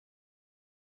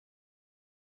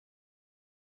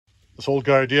This old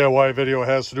guy DIY video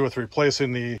has to do with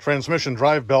replacing the transmission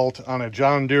drive belt on a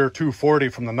John Deere 240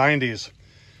 from the 90s.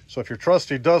 So if your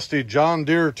trusty dusty John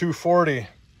Deere 240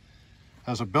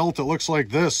 has a belt that looks like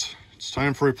this, it's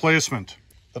time for replacement.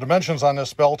 The dimensions on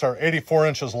this belt are 84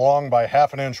 inches long by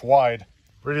 ½ inch wide.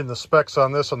 Reading the specs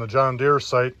on this on the John Deere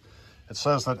site, it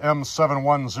says that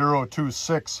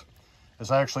M71026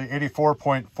 is actually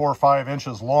 84.45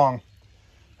 inches long.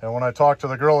 And when I talked to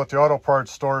the girl at the auto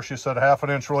parts store, she said ½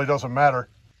 inch really doesn't matter.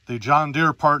 The John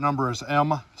Deere part number is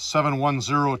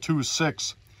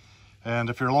M71026.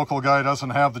 And if your local guy doesn't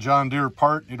have the John Deere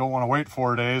part, you don't want to wait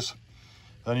 4 days,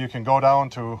 then you can go down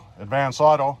to Advance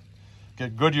Auto,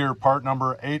 get Goodyear part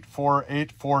number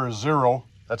 84840.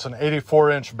 That's an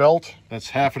 84-inch belt.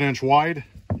 That's ½ inch wide,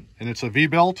 and it's a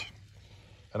V-belt.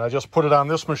 And I just put it on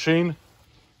this machine,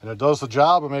 and it does the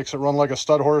job. It makes it run like a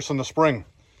stud horse in the spring.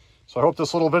 So I hope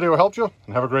this little video helped you,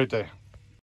 and have a great day.